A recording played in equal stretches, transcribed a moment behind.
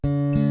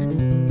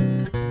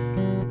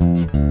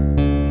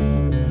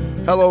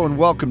Hello and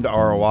welcome to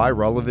ROI,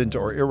 Relevant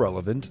or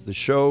Irrelevant, the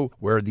show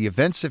where the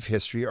events of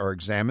history are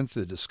examined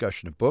through the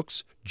discussion of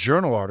books,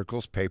 journal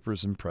articles,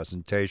 papers, and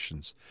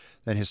presentations.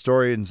 Then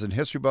historians and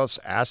history buffs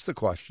ask the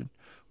question,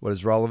 what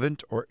is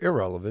relevant or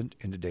irrelevant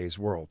in today's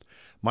world?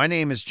 My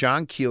name is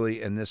John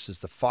Kealey, and this is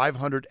the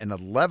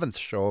 511th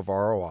show of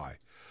ROI.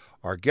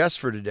 Our guest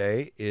for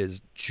today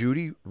is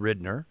Judy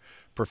Ridner,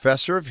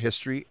 professor of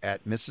history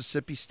at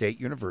Mississippi State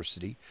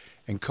University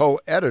and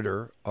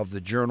co-editor of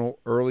the journal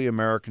Early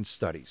American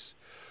Studies,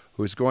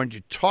 who is going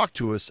to talk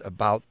to us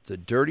about the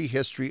dirty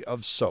history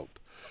of soap.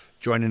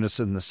 Joining us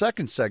in the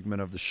second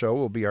segment of the show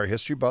will be our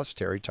history buffs,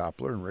 Terri,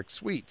 Toppler, and Rick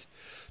Sweet.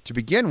 To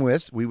begin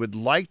with, we would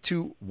like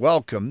to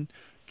welcome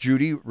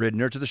Judy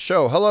Ridner to the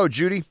show. Hello,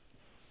 Judy.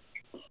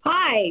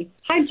 Hi,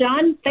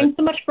 John. Thanks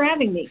so much for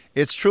having me.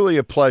 It's truly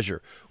a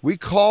pleasure. We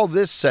call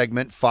this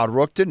segment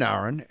Faruk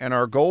Dinaran, and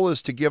our goal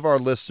is to give our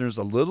listeners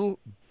a little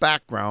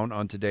background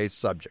on today's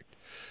subject.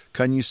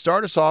 Can you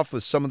start us off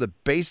with some of the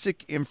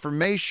basic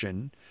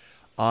information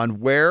on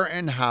where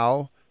and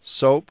how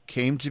soap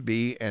came to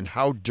be and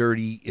how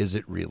dirty is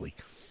it really?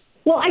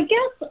 Well, I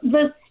guess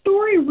the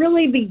story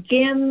really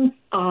begins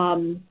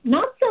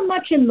not so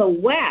much in the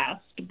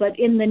West, but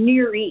in the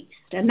Near East.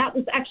 And that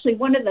was actually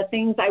one of the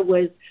things I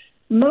was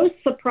most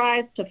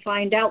surprised to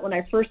find out when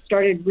I first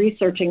started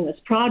researching this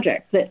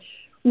project, that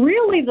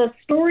really the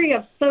story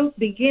of soap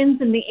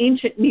begins in the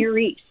ancient Near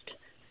East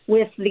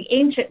with the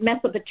ancient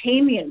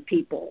Mesopotamian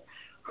people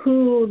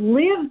who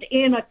lived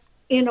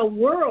in a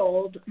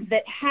world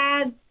that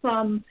had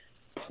some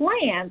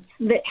plants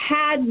that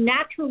had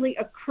naturally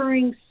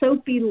occurring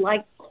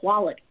soapy-like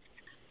qualities.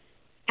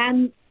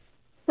 And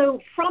so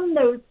from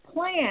those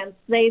plants,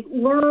 they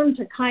learned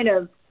to kind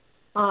of,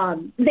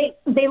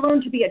 they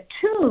learned to be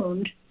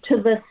attuned to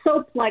the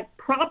soap-like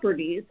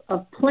properties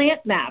of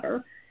plant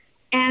matter,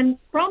 and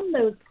from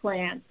those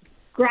plants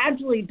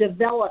gradually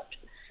developed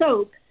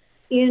soap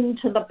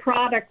into the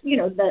product,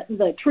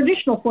 the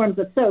traditional forms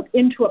of soap,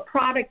 into a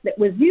product that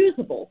was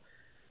usable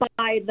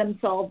by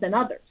themselves and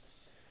others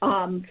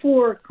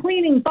for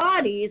cleaning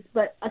bodies,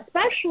 but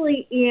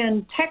especially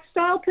in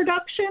textile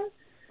production.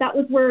 That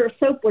was where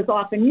soap was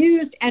often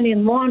used, and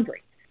in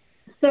laundry.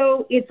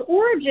 So its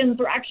origins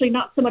are actually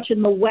not so much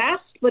in the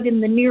West, but in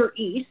the Near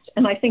East,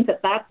 and I think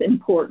that that's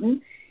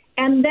important.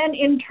 And then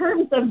in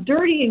terms of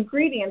dirty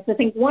ingredients, I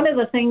think one of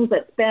the things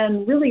that's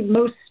been really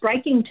most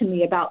striking to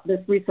me about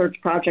this research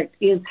project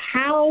is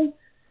how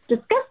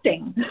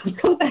disgusting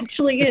soap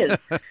actually is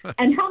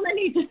and how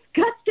many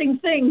disgusting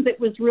things it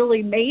was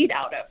really made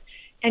out of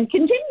and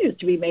continues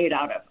to be made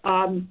out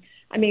of.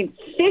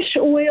 Fish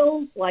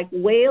oils like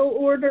whale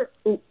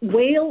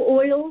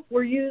oils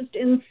were used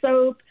in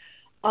soap.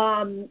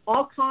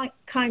 All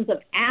kinds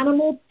of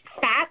animal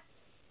fats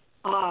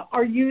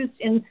are used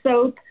in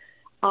soap.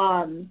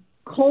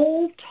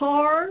 Coal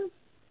tar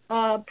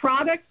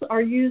products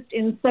are used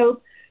in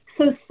soap.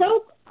 So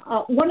soap,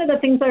 one of the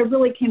things I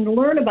really came to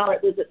learn about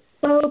it was that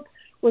soap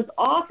was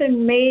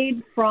often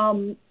made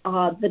from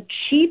the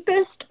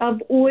cheapest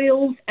of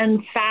oils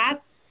and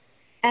fats,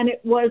 and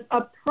it was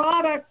a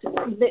product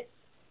that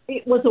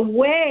it was a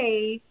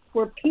way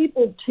for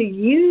people to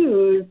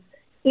use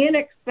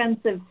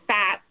inexpensive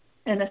fats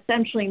and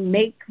essentially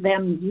make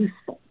them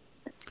useful.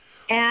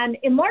 And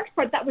in large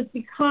part, that was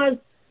because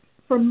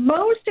for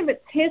most of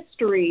its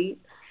history,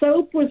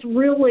 soap was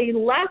really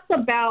less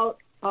about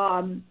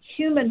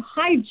human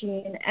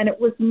hygiene, and it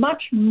was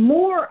much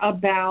more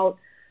about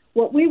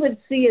what we would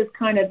see as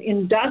kind of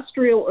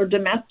industrial or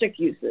domestic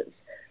uses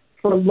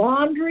for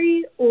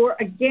laundry, or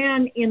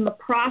again, in the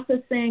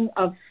processing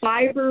of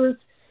fibers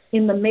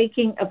in the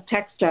making of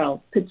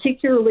textiles,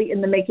 particularly in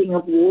the making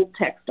of wool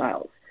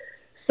textiles.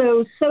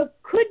 So soap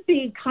could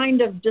be kind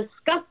of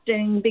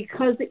disgusting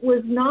because it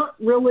was not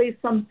really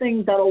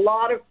something that a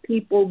lot of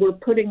people were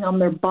putting on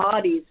their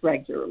bodies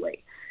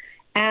regularly.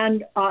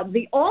 And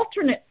the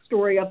alternate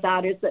story of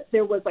that is that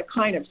there was a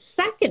kind of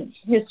second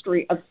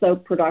history of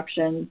soap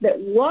production that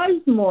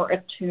was more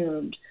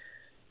attuned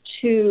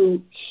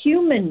to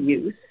human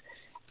use.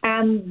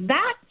 And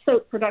that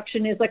soap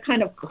production is a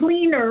kind of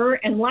cleaner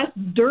and less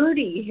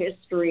dirty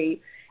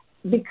history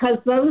because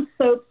those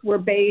soaps were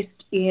based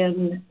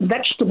in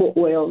vegetable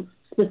oils,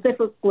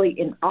 specifically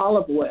in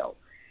olive oil.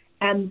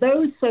 And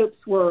those soaps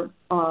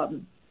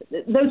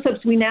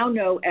we now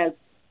know as,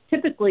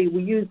 typically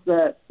we use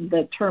the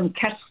term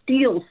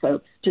Castile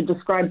soaps to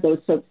describe those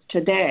soaps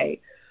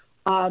today.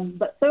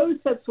 But those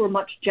soaps were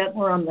much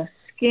gentler on the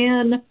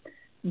skin.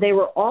 They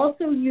were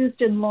also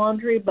used in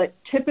laundry, but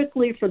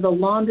typically for the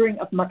laundering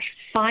of much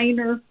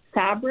finer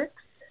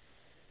fabrics.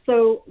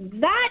 So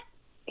that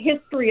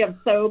history of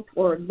soap,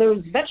 or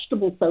those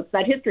vegetable soaps,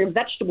 that history of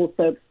vegetable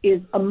soaps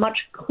is a much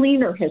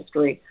cleaner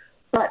history.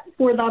 But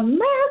for the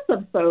mass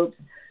of soaps,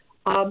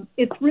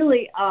 it's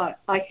really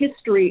a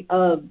history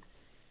of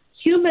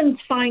humans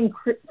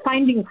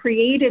finding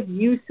creative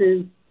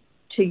uses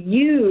to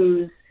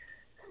use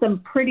some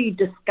pretty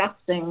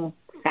disgusting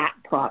fat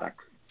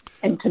products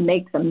and to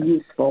make them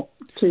useful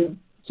to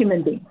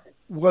human beings.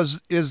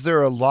 Is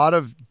there a lot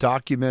of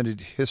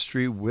documented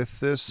history with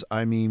this?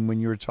 I mean,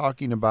 when you're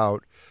talking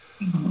about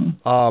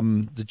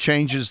the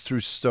changes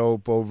through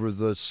soap over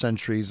the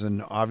centuries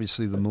and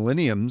obviously the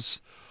millenniums,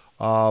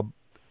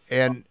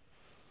 and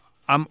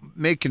I'm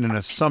making an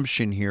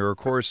assumption here. Of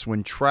course,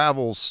 when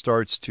travel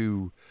starts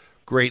to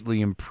greatly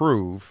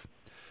improve,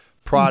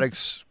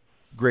 products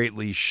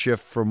greatly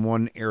shift from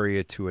one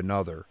area to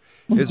another.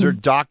 Is there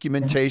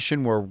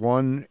documentation where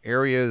one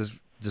area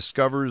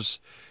discovers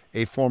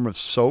a form of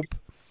soap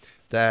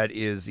that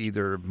is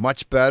either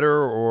much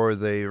better, or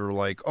they are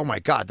like, "Oh my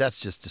God, that's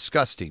just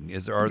disgusting"?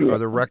 Are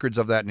there records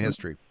of that in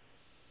history?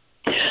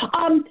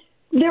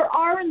 There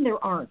are and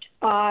there aren't.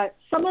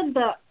 Some of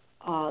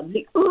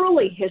the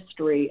early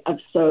history of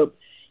soap,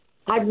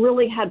 I've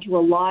really had to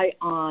rely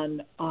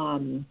on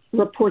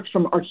reports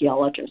from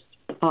archaeologists.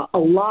 A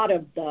lot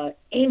of the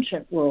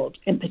ancient world,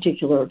 in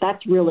particular,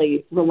 that's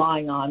really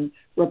relying on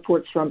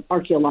reports from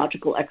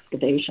archaeological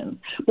excavations.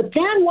 But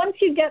then once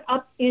you get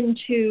up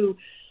into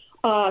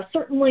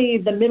certainly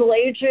the Middle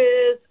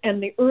Ages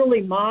and the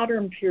early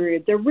modern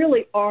period, there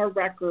really are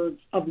records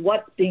of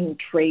what's being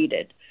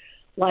traded.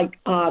 Like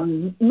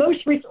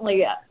most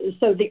recently,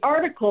 so the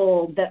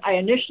article that I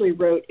initially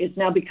wrote is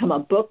now become a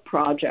book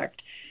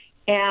project.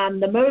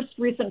 And the most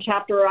recent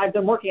chapter, I've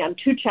been working on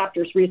 2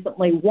 chapters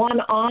recently, one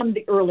on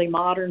the early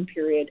modern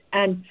period.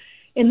 And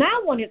in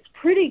that one, it's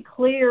pretty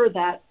clear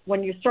that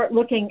when you start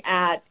looking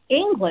at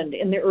England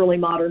in the early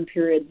modern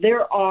period,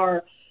 there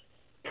are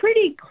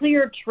pretty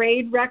clear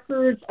trade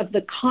records of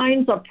the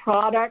kinds of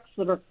products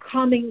that are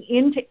coming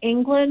into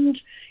England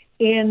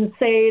in,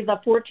 say, the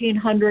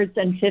 1400s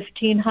and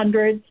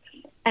 1500s.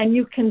 And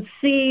you can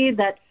see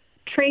that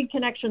trade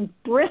connections.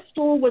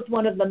 Bristol was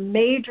one of the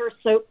major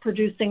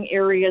soap-producing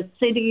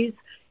cities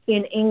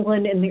in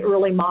England in the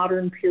early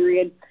modern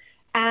period.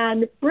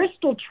 And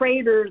Bristol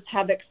traders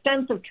have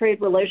extensive trade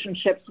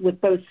relationships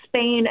with both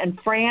Spain and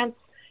France.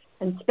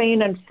 And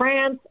Spain and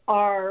France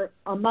are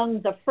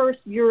among the first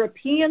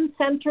European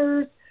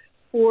centers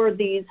for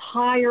these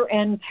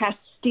higher-end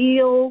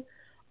Castile,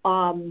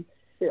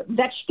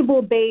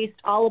 vegetable-based,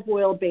 olive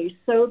oil-based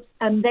soaps,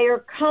 and they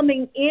are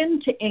coming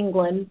into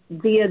England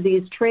via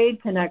these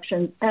trade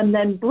connections. And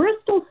then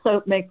Bristol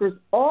soap makers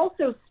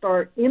also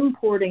start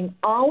importing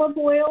olive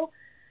oil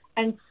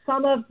and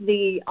some of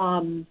the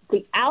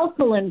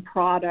alkaline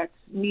products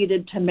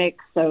needed to make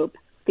soap,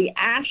 the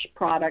ash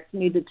products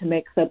needed to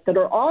make soap, that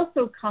are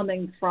also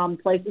coming from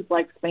places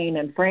like Spain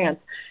and France.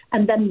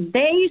 And then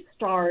they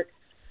start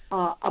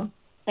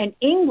an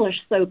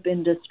English soap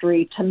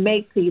industry to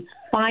make these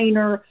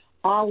finer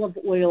olive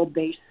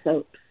oil-based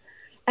soaps.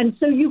 And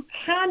so you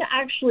can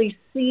actually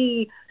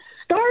see,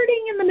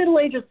 starting in the Middle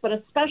Ages, but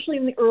especially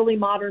in the early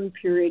modern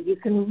period, you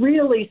can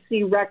really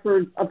see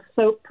records of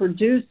soap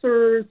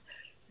producers,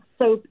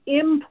 soap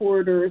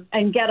importers,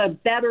 and get a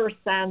better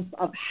sense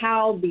of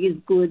how these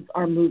goods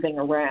are moving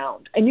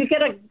around. And you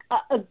get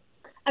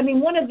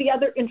one of the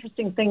other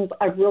interesting things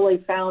I've really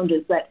found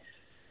is that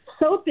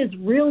soap is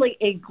really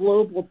a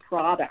global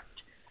product.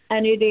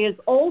 And it is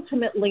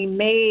ultimately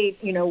made,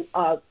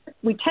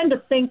 we tend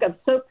to think of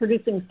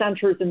soap-producing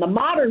centers in the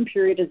modern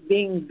period as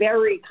being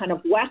very kind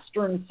of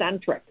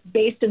Western-centric,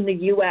 based in the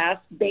U.S.,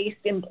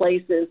 based in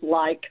places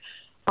like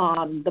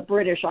the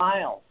British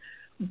Isles.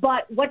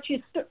 But what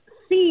you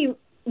see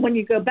when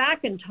you go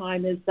back in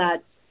time is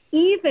that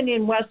even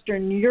in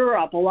Western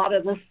Europe, a lot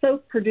of the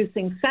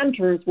soap-producing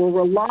centers were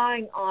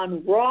relying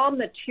on raw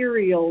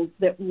materials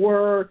that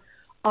were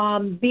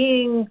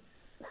being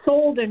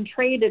sold and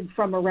traded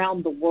from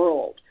around the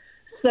world.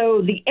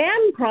 So the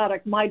end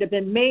product might have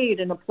been made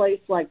in a place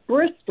like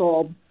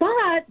Bristol,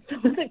 but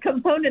some of the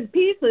component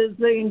pieces,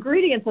 the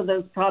ingredients of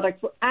those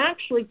products, were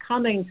actually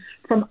coming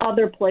from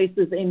other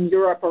places in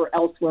Europe or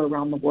elsewhere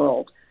around the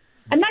world.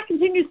 And that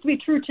continues to be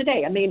true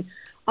today. I mean,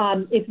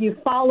 if you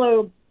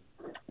follow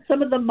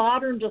some of the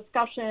modern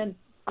discussion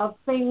of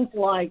things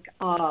like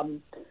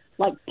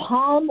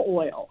palm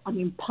oil. I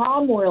mean,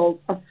 palm oil is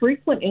a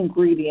frequent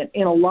ingredient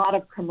in a lot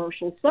of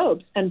commercial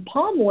soaps, and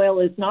palm oil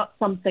is not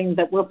something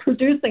that we're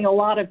producing a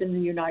lot of in the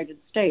United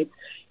States.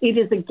 It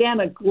is, again,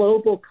 a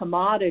global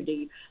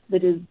commodity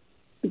that has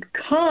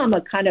become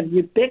a kind of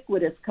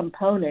ubiquitous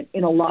component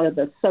in a lot of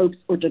the soaps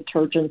or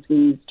detergents we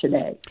use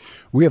today.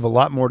 We have a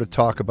lot more to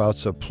talk about,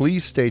 so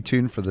please stay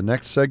tuned for the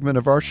next segment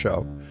of our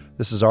show.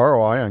 This is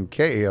ROI on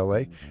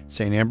KALA,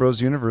 St.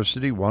 Ambrose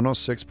University,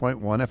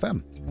 106.1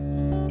 FM.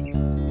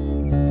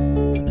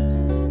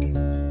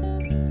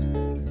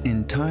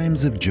 In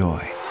times of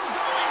joy,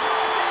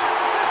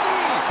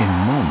 in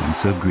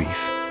moments of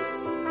grief,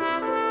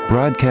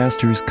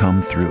 broadcasters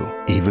come through,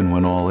 even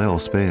when all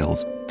else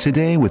fails.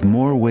 Today, with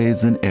more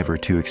ways than ever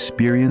to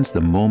experience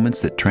the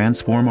moments that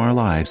transform our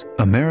lives,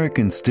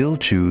 Americans still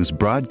choose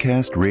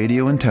broadcast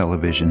radio and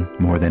television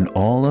more than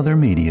all other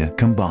media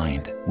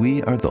combined.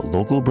 We are the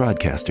local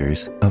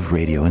broadcasters of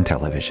radio and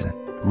television,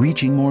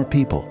 reaching more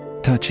people,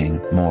 touching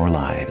more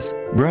lives.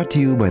 Brought to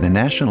you by the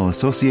National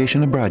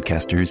Association of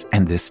Broadcasters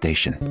and this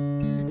station.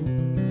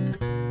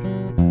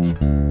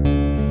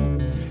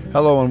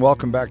 Hello and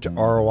welcome back to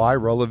ROI,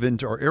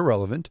 Relevant or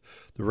Irrelevant,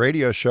 the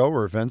radio show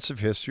where events of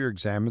history are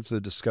examined through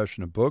the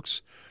discussion of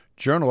books,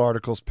 journal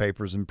articles,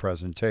 papers, and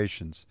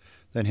presentations.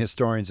 Then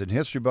historians and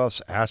history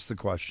buffs ask the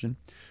question,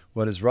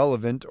 what is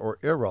relevant or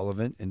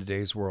irrelevant in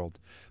today's world?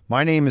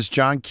 My name is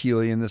John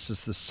Kealey, and this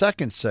is the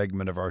second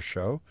segment of our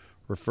show,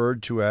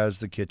 referred to as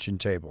the kitchen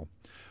table.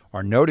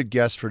 Our noted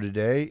guest for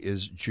today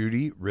is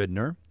Judy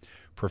Ridner,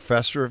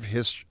 professor of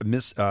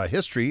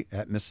history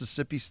at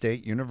Mississippi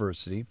State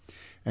University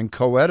and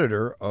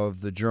co-editor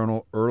of the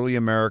journal Early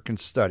American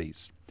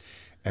Studies.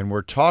 And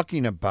we're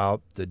talking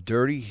about the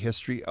dirty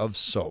history of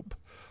soap.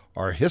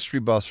 Our history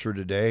buffs for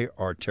today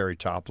are Terri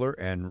Toppler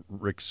and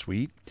Rick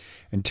Sweet.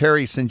 And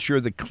Terri, since you're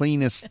the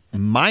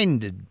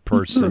cleanest-minded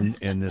person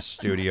in this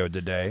studio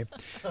today,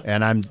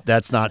 and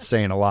that's not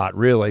saying a lot,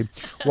 really,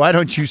 why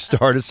don't you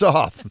start us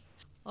off?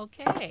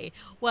 Okay.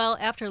 Well,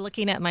 after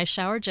looking at my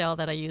shower gel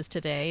that I used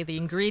today, the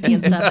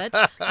ingredients of it,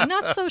 I'm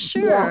not so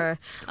sure.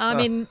 I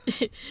mean,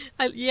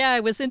 I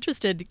was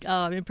interested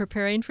in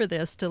preparing for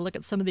this to look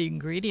at some of the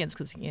ingredients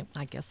because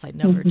I guess I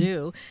never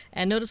do.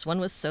 And noticed one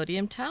was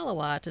sodium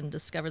tallowatt and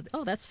discovered,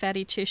 that's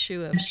fatty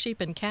tissue of sheep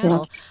and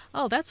cattle.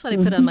 Oh, that's what I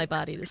put on my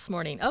body this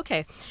morning.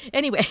 Okay.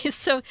 Anyway,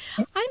 so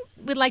I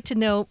would like to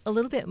know a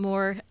little bit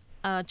more,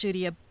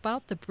 Judy,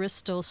 about the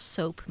Bristol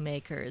soap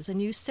makers.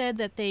 And you said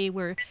that they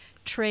were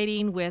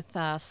trading with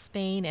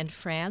Spain and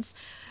France.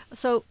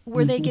 So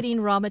were they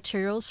getting raw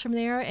materials from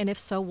there? And if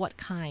so, what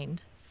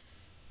kind?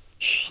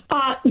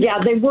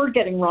 They were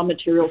getting raw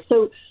materials.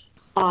 So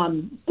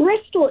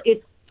Bristol,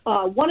 it's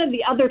one of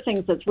the other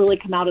things that's really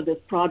come out of this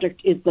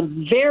project is the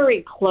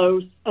very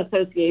close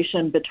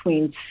association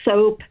between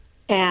soap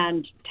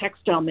and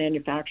textile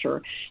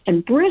manufacture.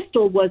 And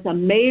Bristol was a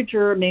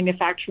major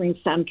manufacturing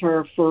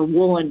center for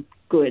woolen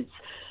goods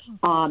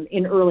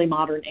in early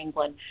modern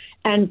England.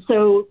 And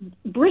so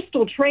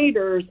Bristol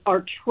traders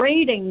are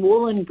trading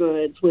woolen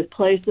goods with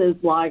places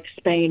like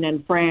Spain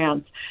and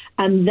France.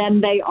 And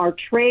then they are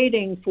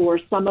trading for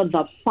some of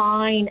the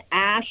fine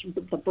ash,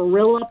 the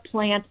barilla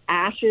plant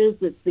ashes.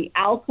 It's the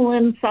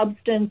alkaline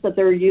substance that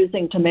they're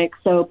using to make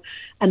soap.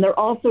 And they're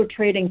also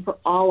trading for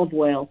olive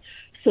oil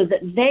so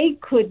that they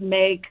could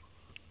make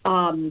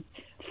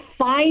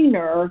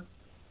finer,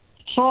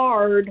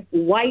 hard,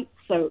 white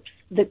soaps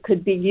that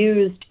could be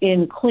used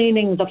in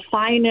cleaning the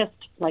finest,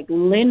 like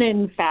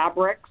linen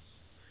fabrics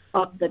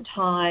of the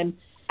time,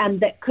 and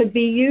that could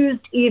be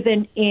used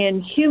even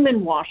in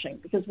human washing.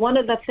 Because one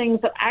of the things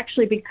that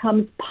actually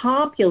becomes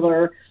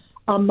popular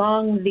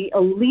among the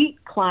elite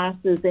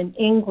classes in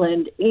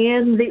England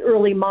in the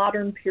early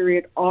modern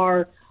period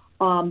are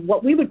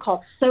what we would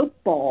call soap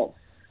balls.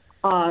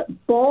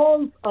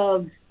 Balls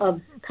of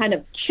kind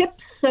of chip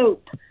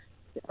soap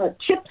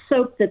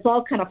that's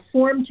all kind of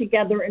formed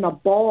together in a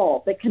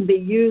ball that can be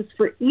used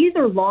for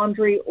either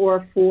laundry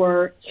or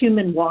for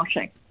human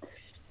washing.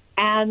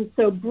 And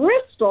so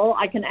Bristol,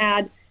 I can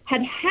add,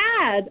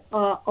 had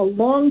a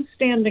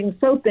long-standing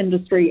soap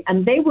industry,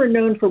 and they were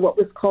known for what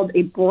was called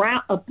a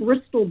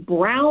Bristol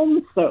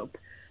brown soap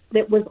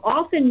that was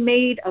often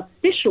made of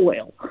fish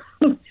oil.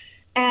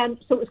 And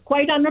so it was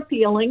quite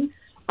unappealing.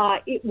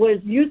 It was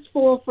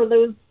useful for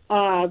those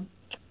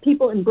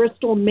people in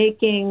Bristol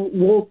making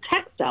woolen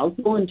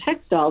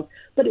textiles,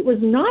 but it was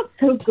not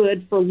so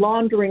good for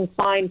laundering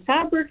fine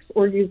fabrics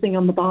or using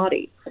on the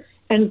body.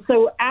 And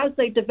so as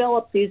they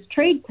develop these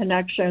trade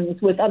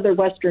connections with other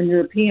Western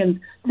Europeans,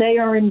 they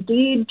are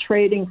indeed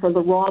trading for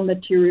the raw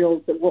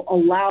materials that will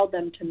allow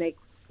them to make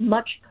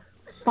much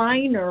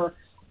finer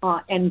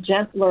and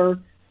gentler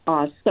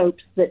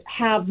soaps that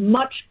have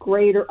much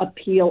greater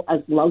appeal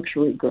as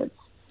luxury goods.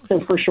 So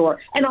for sure.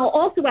 And I'll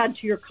also add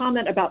to your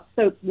comment about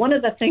soap. One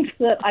of the things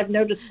that I've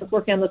noticed with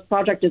working on this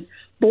project is,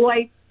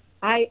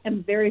 I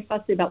am very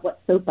fussy about what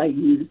soap I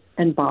use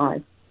and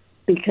buy,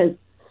 because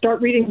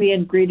start reading the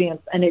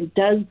ingredients and it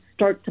does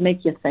start to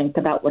make you think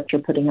about what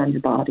you're putting on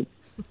your body.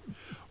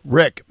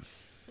 Rick.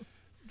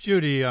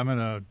 Judy, I'm going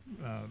to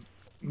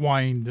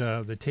wind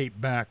the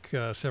tape back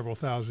several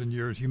thousand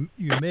years. You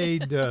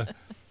made a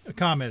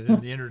comment in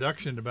the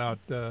introduction about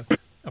a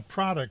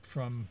product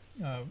from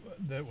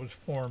that was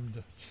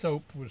formed,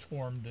 soap was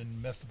formed in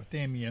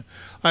Mesopotamia.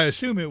 I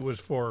assume it was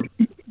for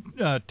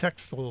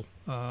textile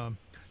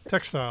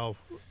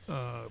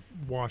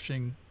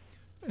washing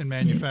and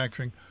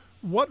manufacturing.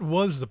 What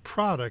was the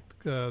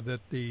product that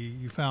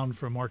you found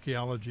from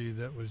archaeology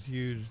that was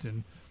used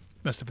in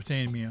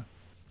Mesopotamia?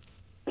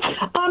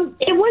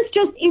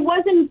 It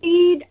was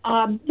indeed.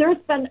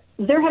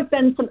 There have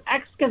been some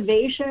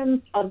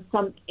excavations of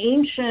some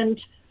ancient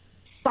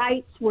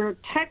sites where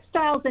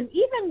textiles and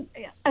even,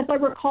 as I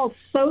recall,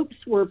 soaps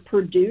were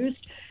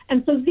produced.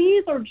 And so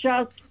these are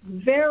just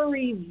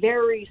very,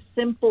 very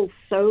simple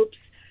soaps,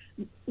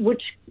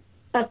 which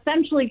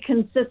essentially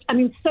consist,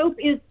 soap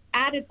is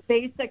at its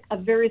basic a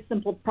very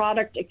simple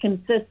product. It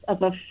consists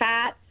of a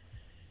fat,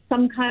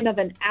 some kind of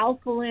an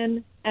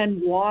alkaline,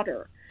 and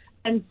water.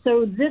 And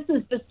so this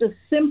is just a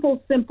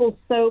simple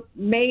soap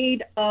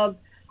made of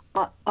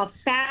a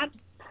fat,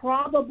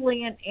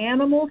 probably an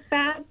animal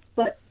fat,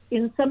 but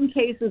in some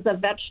cases a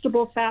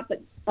vegetable fat,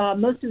 but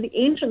most of the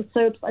ancient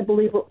soaps, I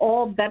believe, were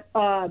all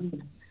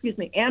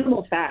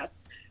animal fats.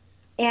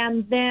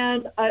 And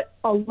then an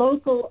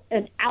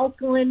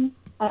alkaline,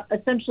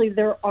 essentially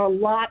there are a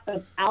lot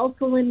of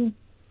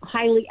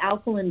highly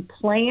alkaline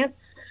plants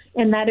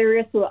in that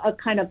area, so a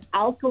kind of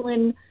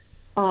alkaline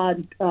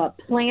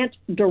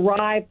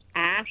plant-derived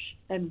ash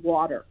and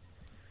water.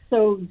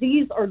 So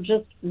these are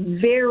just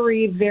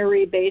very,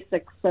 very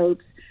basic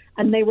soaps,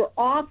 and they were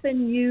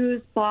often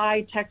used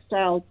by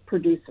textile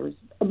producers,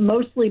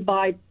 mostly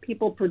by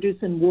people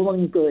producing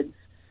woolen goods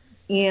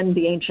in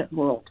the ancient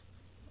world.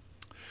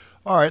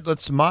 All right,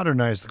 let's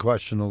modernize the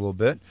question a little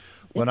bit.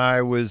 When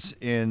I was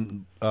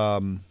in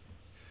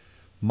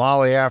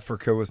Mali,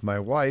 Africa with my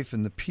wife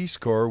in the Peace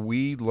Corps,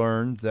 we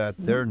learned that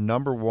their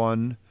number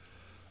one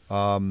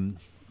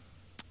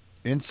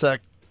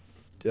insect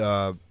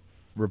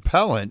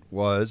repellent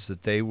was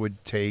that they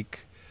would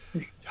take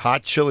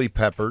hot chili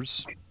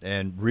peppers,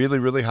 and really,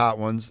 really hot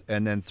ones,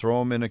 and then throw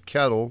them in a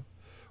kettle,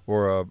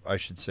 or a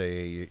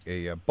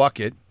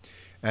bucket,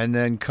 and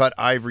then cut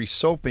ivory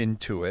soap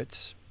into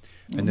it,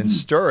 and then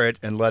stir it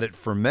and let it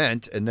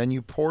ferment, and then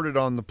you poured it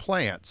on the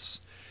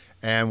plants.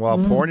 And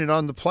while pouring it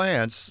on the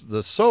plants,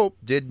 the soap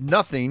did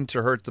nothing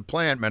to hurt the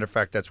plant. Matter of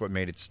fact, that's what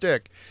made it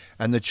stick.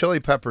 And the chili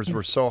peppers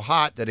were so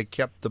hot that it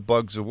kept the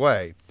bugs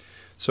away.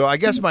 So I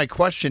guess my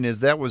question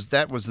is, that was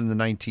in the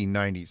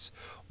 1990s.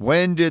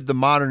 When did the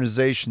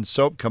modernization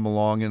soap come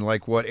along, and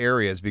like what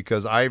areas?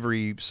 Because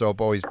ivory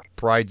soap always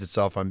prides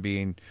itself on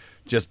being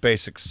just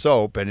basic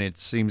soap, and it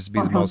seems to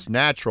be the most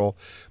natural.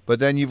 But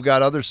then you've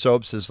got other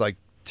soaps, as like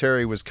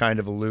Terri was kind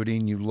of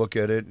alluding. You look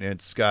at it, and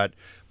it's got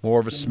more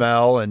of a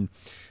smell, and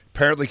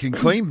apparently can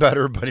clean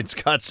better, but it's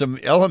got some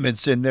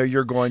elements in there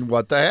you're going,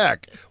 what the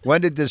heck?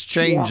 When did this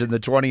change? In the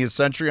 20th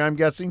century, I'm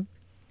guessing?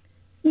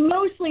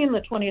 Mostly in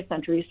the 20th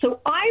century. So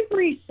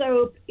ivory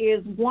soap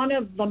is one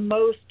of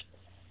the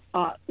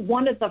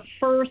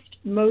first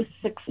most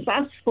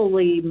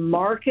successfully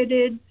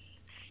marketed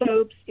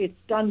soaps. It's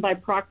done by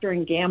Procter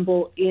 &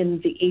 Gamble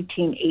in the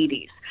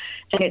 1880s.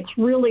 And it's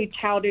really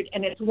touted,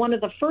 and it's one of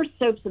the first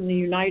soaps in the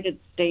United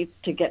States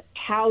to get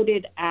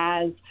touted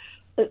as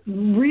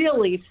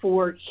really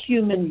for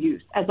human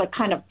use, as a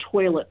kind of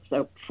toilet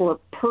soap for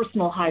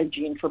personal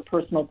hygiene, for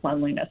personal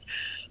cleanliness.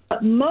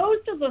 But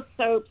most of the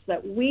soaps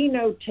that we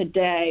know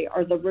today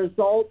are the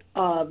result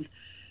of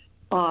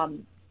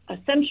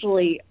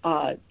essentially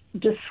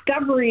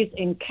discoveries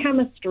in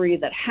chemistry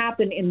that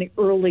happened in the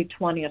early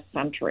 20th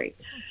century.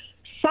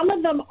 Some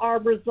of them are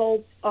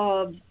results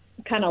of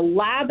kind of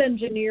lab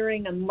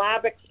engineering and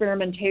lab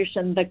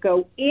experimentation that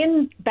go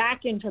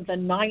back into the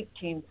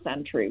 19th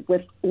century,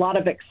 with a lot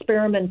of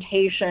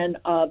experimentation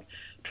of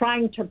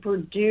trying to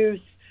produce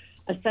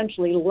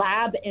essentially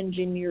lab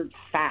engineered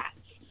fats.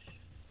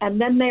 And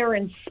then they're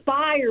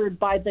inspired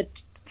by the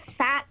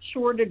fat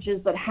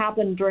shortages that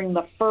happened during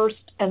the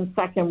First and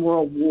Second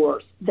World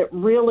Wars that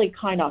really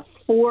kind of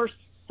forced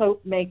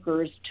soap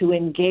makers to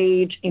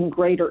engage in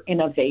greater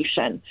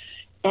innovation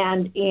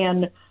and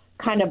in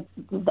kind of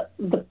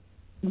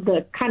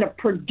the kind of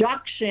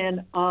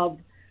production of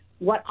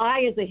what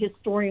I, as a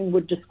historian,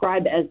 would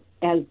describe as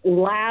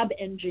lab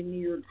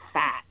engineered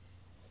fat.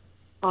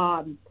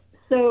 And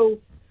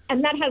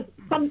that has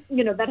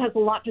that has a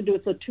lot to do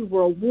with the two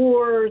world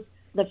wars,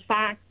 the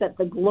fact that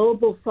the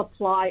global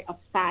supply of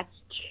fats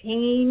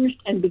changed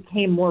and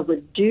became more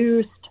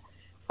reduced,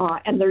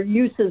 and their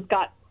uses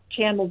got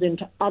channeled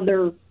into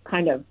other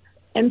kind of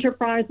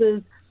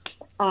enterprises.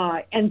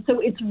 And so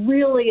it's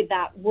really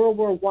that World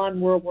War I,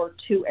 World War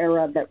II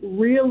era that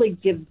really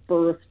gives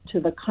birth to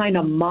the kind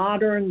of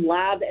modern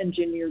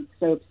lab-engineered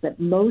soaps that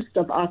most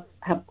of us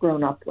have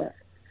grown up with,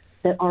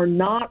 that are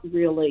not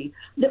really,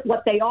 that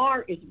what they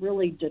are is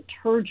really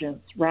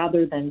detergents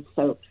rather than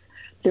soaps.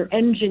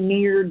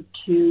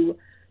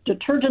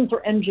 Detergents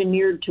are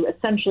engineered to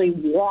essentially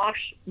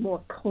wash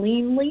more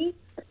cleanly,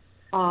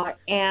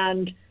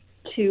 and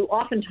to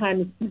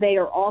oftentimes they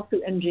are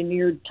also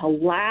engineered to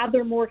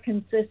lather more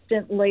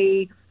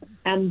consistently,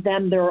 and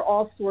then there are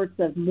all sorts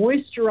of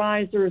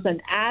moisturizers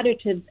and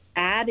additives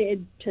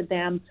added to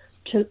them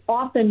to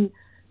often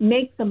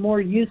make them more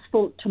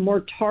useful to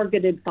more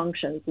targeted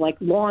functions like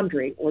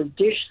laundry or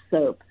dish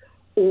soap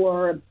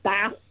or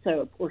bath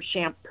soap or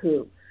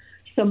shampoo.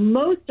 So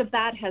most of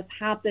that has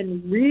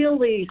happened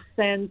really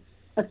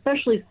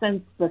especially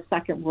since the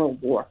Second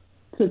World War.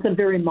 So it's a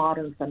very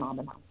modern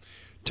phenomenon.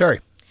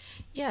 Terri.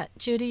 Yeah,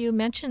 Judy, you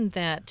mentioned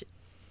that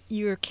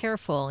you're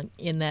careful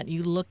in that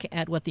you look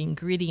at what the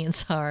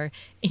ingredients are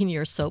in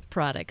your soap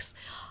products.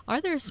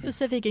 Are there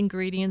specific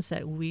ingredients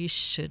that we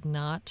should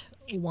not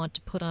want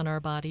to put on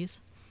our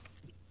bodies?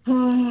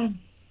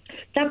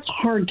 That's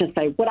hard to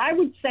say. What I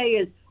would say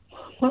is,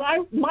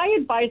 the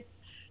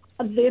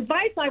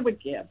advice I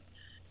would give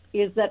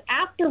is that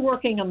after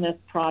working on this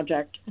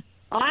project,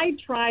 I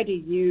try to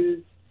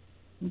use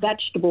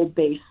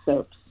vegetable-based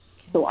soaps.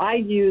 So I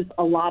use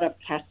a lot of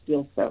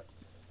Castile soap.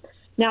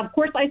 Now, of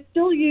course, I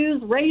still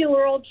use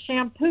regular old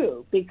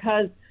shampoo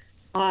because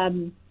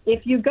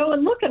if you go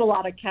and look at a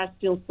lot of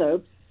Castile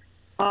soaps,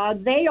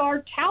 they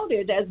are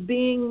touted as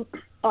being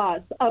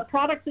a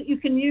product that you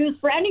can use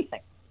for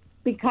anything,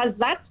 because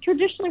that's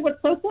traditionally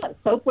what soap was.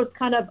 Soap was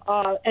kind of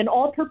an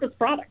all-purpose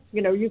product.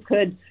 You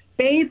could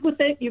bathe with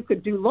it, you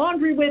could do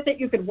laundry with it,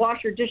 you could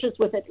wash your dishes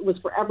with it. It was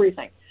for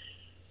everything.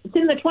 It's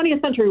in the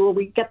 20th century where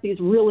we get these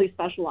really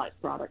specialized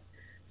products.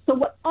 So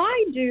what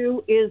I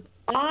do is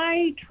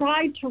I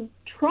try to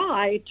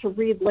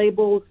read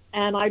labels,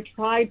 and I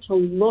try to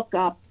look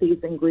up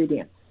these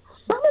ingredients.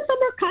 Some of them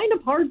are kind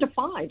of hard to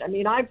find. I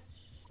mean,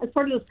 as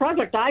part of this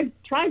project, I've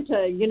tried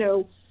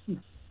to,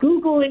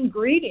 Google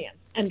ingredients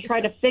and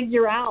try to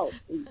figure out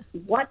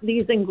what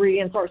these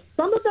ingredients are.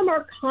 Some of them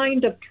are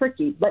kind of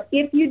tricky, but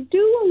if you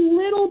do a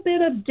little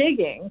bit of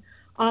digging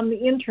on the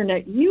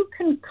internet, you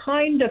can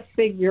kind of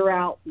figure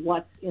out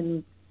what's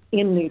in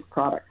these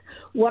products.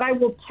 What I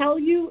will tell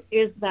you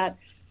is that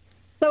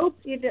soap,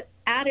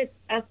 at its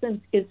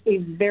essence, is a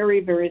very,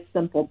 very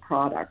simple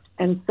product.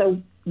 And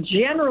so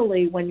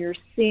generally, when you're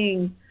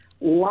seeing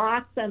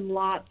lots and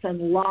lots and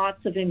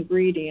lots of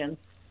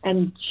ingredients,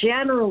 and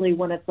generally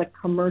when it's a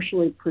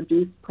commercially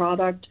produced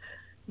product,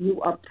 you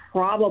are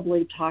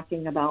probably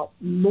talking about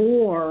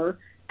more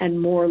and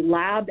more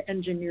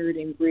lab-engineered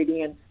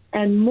ingredients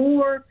and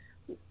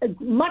a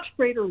much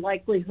greater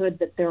likelihood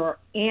that there are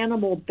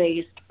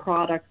animal-based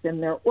products in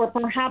there, or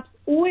perhaps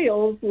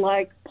oils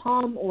like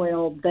palm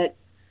oil that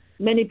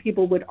many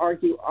people would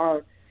argue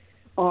are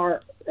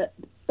that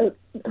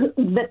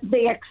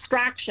the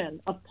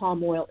extraction of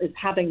palm oil is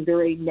having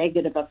very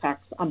negative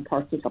effects on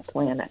parts of the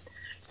planet.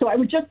 So I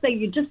would just say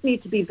you just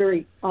need to be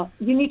you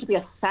need to be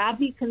a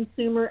savvy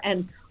consumer,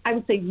 and I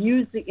would say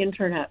use the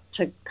internet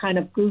to kind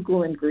of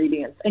Google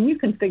ingredients, and you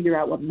can figure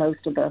out what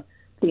most of the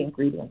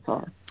ingredients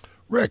are.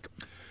 Rick.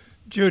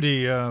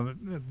 Judy,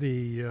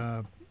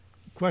 the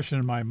question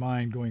in my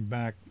mind going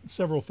back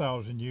several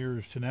thousand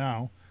years to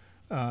now,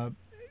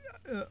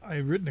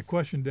 I've written a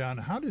question down.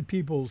 How did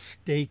people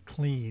stay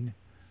clean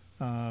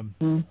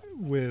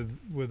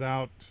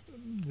without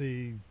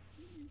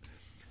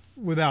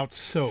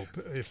soap,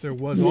 if there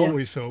was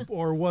always soap,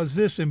 or was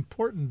this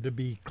important to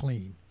be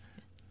clean?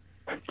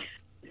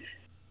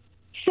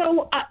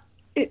 So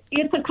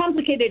it's a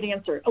complicated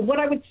answer. What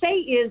I would say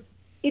is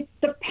it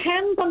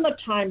depends on the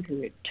time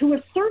period. To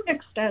a certain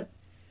extent,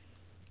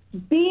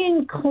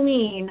 being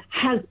clean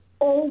has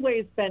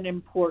always been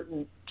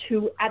important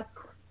to, at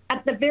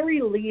the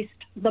very least,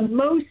 the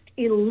most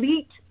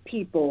elite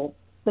people,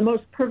 the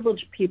most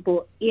privileged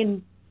people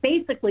in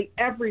basically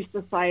every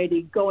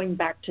society going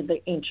back to the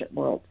ancient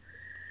world.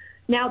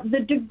 Now,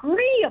 the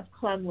degree of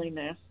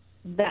cleanliness,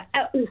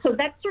 so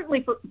that's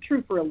certainly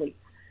true for elites.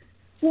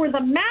 For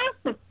the mass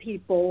of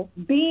people,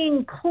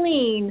 being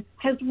clean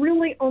has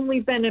really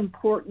only been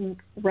important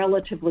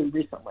relatively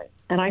recently.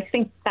 And I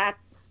think that's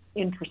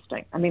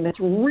interesting. I mean, it's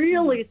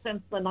really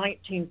since the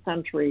 19th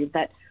century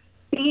that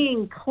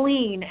being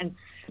clean and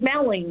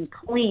smelling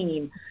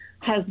clean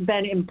has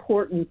been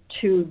important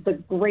to the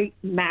great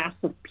mass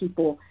of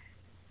people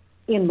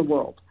in the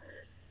world.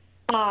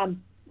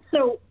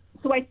 So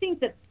I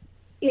think that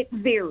it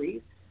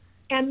varies.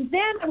 And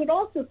then I would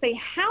also say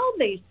how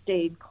they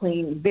stayed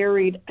clean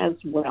varied as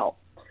well.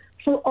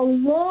 For a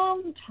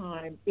long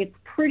time, it's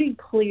pretty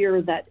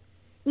clear that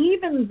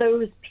even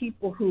those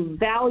people who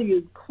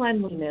valued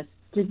cleanliness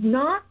did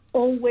not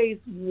always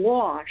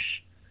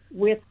wash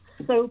with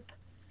soap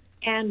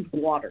and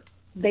water.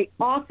 They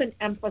often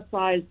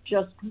emphasized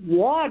just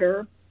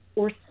water,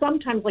 or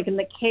sometimes, like in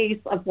the case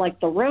of like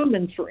the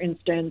Romans, for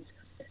instance,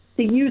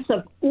 the use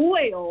of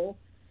oil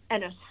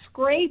and a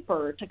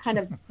scraper to kind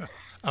of,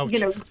 rub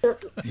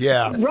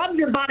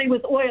your body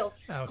with oil,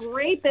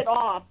 scrape it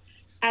off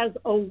as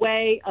a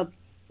way of,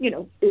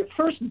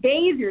 first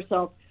bathe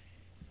yourself,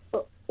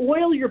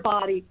 oil your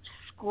body,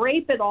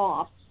 scrape it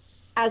off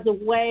as a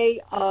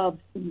way of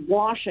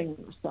washing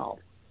yourself.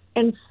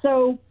 And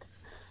so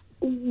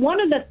one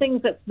of the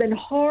things that's been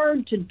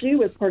hard to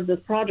do as part of this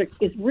project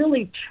is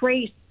really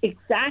trace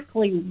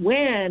exactly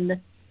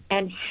when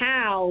and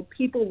how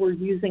people were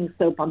using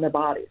soap on their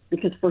bodies.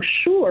 Because for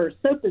sure,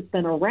 soap has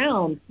been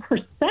around for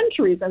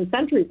centuries and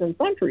centuries and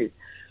centuries.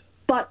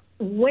 But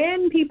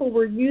when people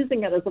were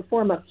using it as a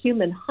form of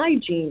human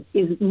hygiene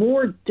is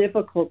more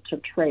difficult to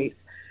trace.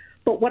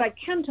 But what I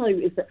can tell you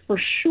is that for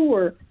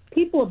sure,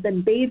 people have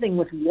been bathing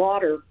with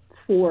water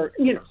for,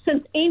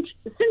 since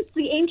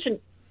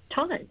ancient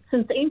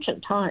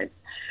times.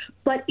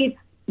 But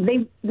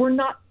they were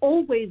not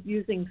always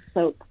using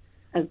soap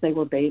as they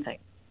were bathing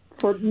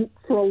for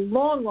a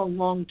long, long,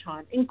 long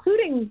time,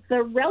 including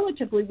the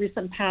relatively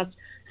recent past.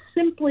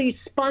 Simply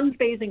sponge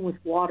bathing with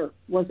water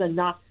was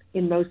enough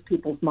in most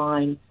people's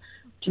minds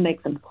to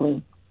make them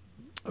clean.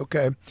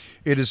 Okay.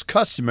 It is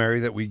customary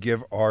that we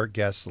give our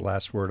guests the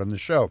last word on the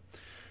show.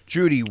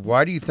 Judy,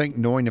 why do you think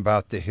knowing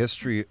about the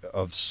history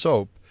of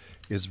soap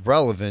is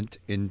relevant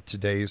in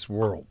today's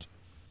world?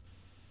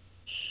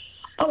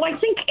 Oh, I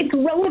think it's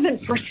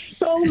relevant for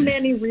so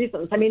many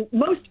reasons. I mean,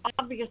 most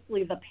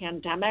obviously the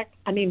pandemic.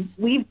 I mean,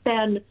 we've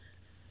been,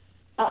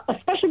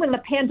 especially when the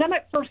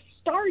pandemic first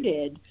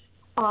started,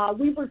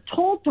 we were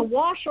told to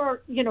wash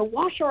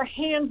our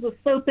hands with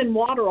soap and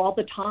water all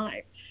the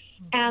time.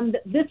 And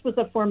this was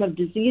a form of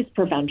disease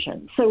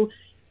prevention. So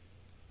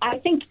I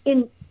think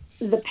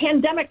the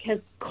pandemic has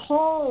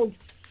called,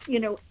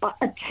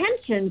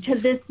 attention to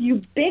this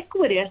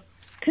ubiquitous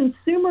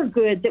consumer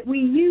good that we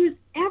use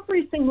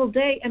every single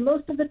day, and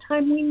most of the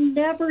time we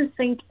never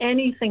think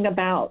anything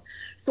about.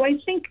 So I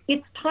think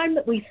it's time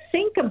that we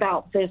think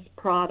about this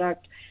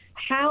product,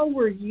 how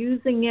we're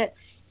using it,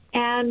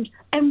 and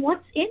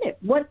what's in it,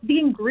 what the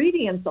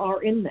ingredients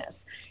are in this.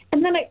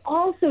 And then I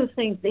also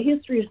think the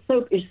history of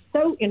soap is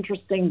so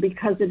interesting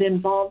because it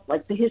involves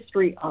like the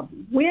history of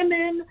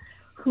women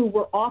who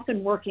were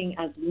often working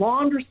as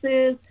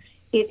laundresses.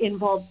 It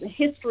involves the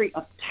history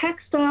of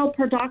textile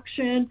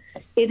production.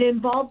 It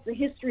involves the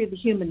history of the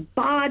human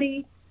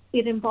body.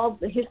 It involves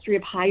the history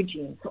of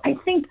hygiene. So I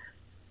think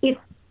it's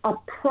a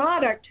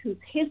product whose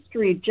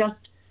history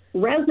just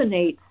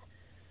resonates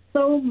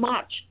so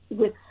much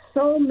with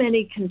so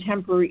many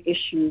contemporary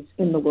issues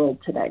in the world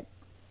today.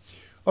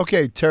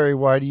 Okay, Terri,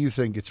 why do you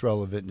think it's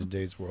relevant in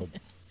today's world?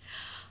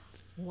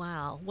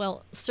 Wow.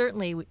 Well,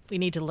 certainly we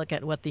need to look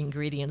at what the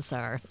ingredients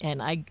are.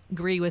 And I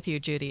agree with you,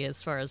 Judy,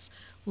 as far as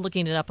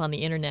looking it up on the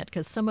internet,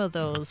 because some of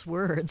those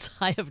words,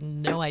 I have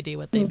no idea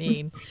what they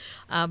mean.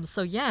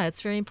 So, yeah,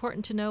 it's very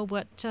important to know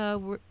what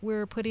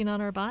we're putting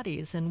on our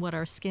bodies and what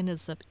our skin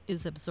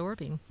is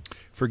absorbing.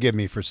 Forgive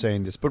me for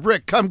saying this, but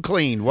Rick, come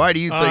clean. Why do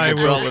you think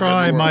it's relevant? I will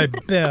try my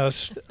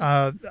best.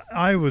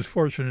 I was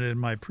fortunate in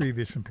my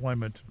previous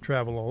employment to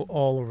travel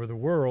all over the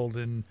world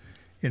in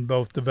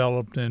both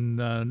developed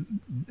and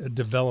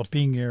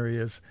developing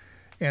areas.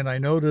 And I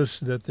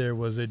noticed that there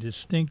was a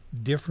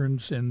distinct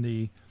difference in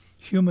the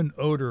human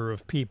odor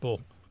of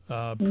people,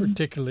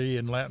 particularly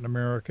in Latin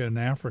America and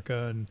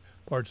Africa and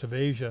parts of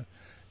Asia.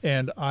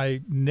 And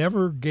I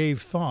never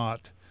gave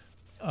thought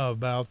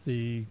about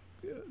the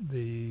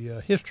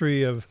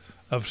history of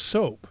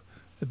soap,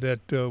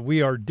 that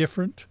we are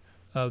different.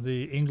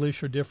 The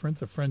English are different.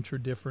 The French are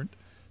different.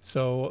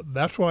 So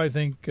that's why I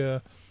think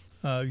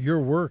your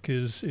work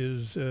is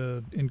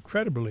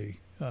incredibly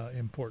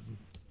important.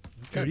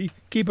 Judy,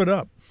 keep it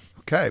up.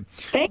 Okay.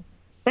 Thanks.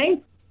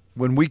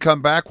 When we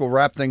come back, we'll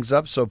wrap things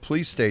up, so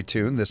please stay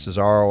tuned. This is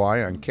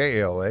ROI on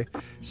KALA,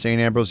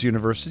 St. Ambrose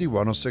University,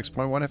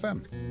 106.1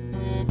 FM.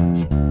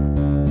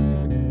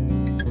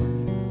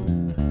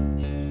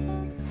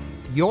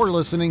 You're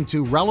listening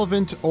to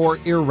Relevant or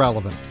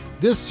Irrelevant.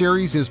 This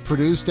series is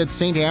produced at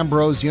St.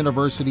 Ambrose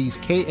University's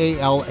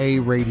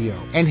KALA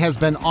Radio and has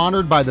been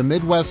honored by the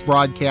Midwest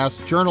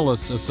Broadcast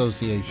Journalists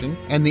Association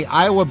and the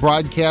Iowa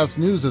Broadcast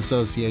News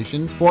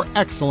Association for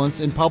excellence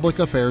in public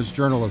affairs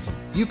journalism.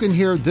 You can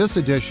hear this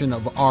edition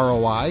of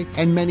ROI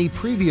and many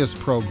previous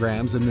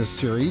programs in this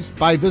series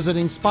by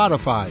visiting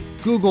Spotify,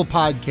 Google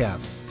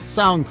Podcasts,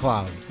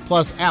 SoundCloud,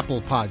 plus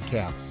Apple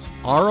Podcasts.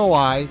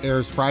 ROI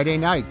airs Friday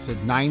nights at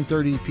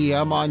 9:30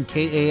 p.m. on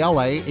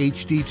KALA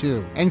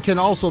HD2 and can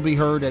also be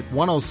heard at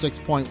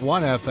 106.1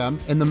 FM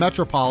in the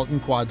metropolitan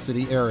Quad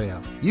City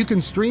area. You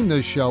can stream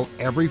this show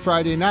every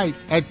Friday night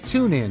at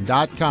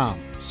tunein.com.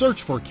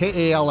 Search for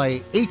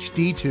KALA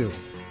HD2.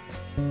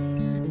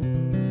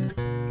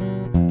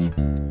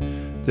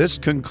 This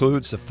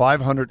concludes the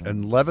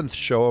 511th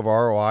show of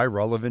ROI,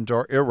 Relevant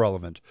or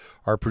Irrelevant.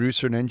 Our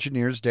producer and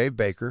engineer is Dave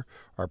Baker.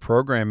 Our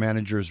program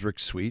manager is Rick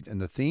Sweet,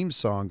 and the theme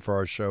song for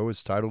our show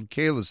is titled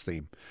Kayla's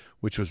Theme,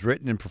 which was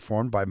written and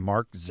performed by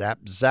Mark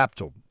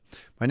Zaptel.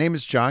 My name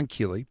is John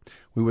Kealey.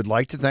 We would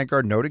like to thank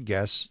our noted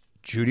guests,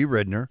 Judy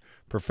Ridner,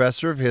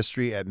 professor of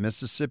history at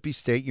Mississippi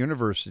State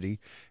University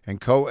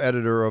and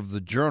co-editor of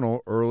the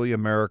journal Early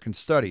American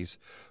Studies,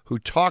 who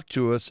talked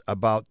to us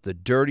about the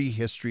dirty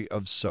history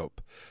of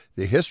soap.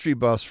 The history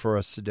buffs for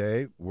us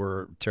today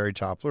were Terri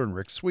Toppler and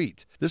Rick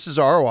Sweet. This is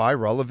ROI,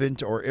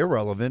 Relevant or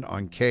Irrelevant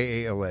on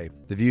KALA.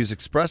 The views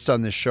expressed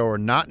on this show are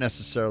not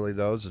necessarily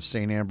those of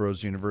St.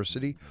 Ambrose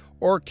University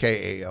or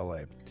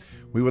KALA.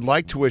 We would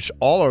like to wish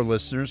all our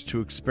listeners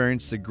to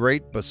experience the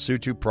great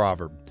Basutu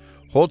proverb,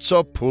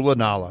 Hotso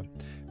Pulanala,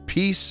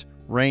 peace,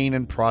 reign,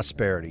 and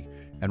prosperity.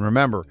 And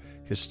remember,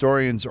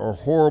 historians are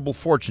horrible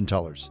fortune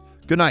tellers.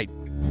 Good night.